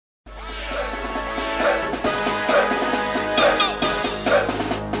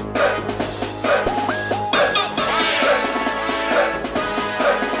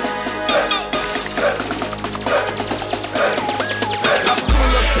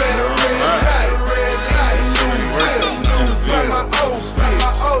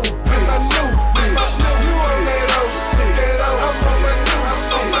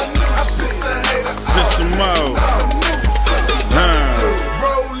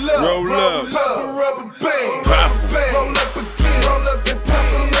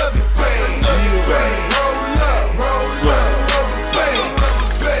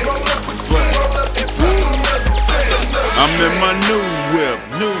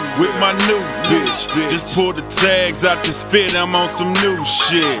with my new bitch. Just pull the tags out this fit, I'm on some new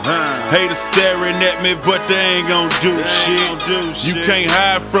shit. Haters staring at me, but they ain't gon' do shit. You can't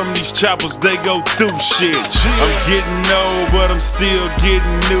hide from these choppers, they go through shit. I'm getting old, but I'm still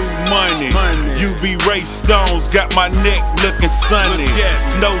getting new money. UV ray stones got my neck looking sunny.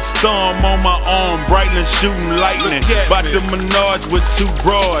 Snowstorm on my arm, brightly shooting lightning. Bout the Menage with 2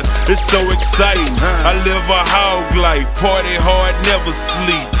 broads, it's so exciting. I live a hog life, party hard, never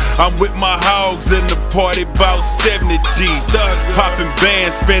sleep. I'm with my hogs in the party, bout 70 deep. Popping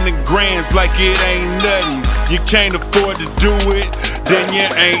bands, spending grands like it ain't nothing. You can't afford to do it, then you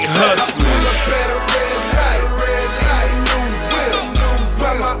ain't hustling.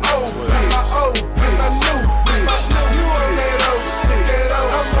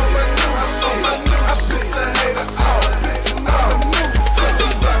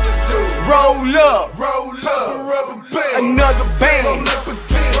 Roll up, another band,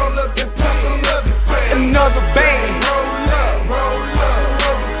 another band.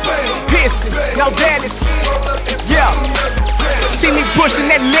 Piston, now Dallas, yeah. See me pushing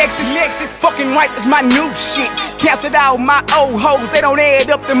that Lexus, fucking right is my new shit. Canceled out my old hoes, they don't add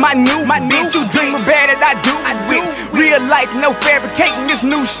up to my new bitch. You dream of bad that I do with real life, no fabricating this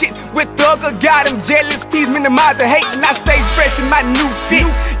new shit. With Thugger, got him jealous, peace minimize the hate, and I stay fresh in my new fit.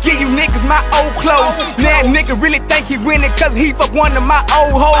 Give you niggas my old clothes. Now nigga really think he winning cause he fuck one of my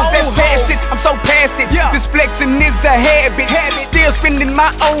old hoes. That's past shit, I'm so past it. This flexing is a habit. Still spending my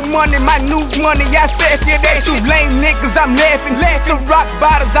own money, my new money. I stashed it at you lame niggas, I'm laughing. Some rock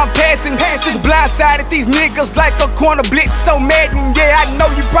bottles I'm passing. Just blindsided these niggas like a corner blitz, so maddening. Yeah, I know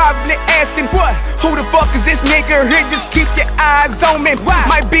you probably asking, what? Who the fuck is this nigga here? Just keep your eyes on me.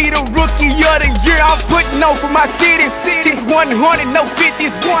 Might be the rookie of the year I'm putting on for my city. Keep 100, no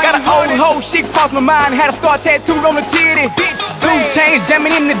 50s. Got an old hoe, shit crossed my mind. Had a star tattooed on the titty. 2 chains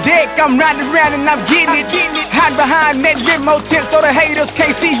jamming in the deck. I'm riding around and I'm getting it. Hiding behind that limo tent so the haters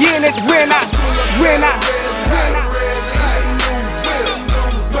can't see in it. When I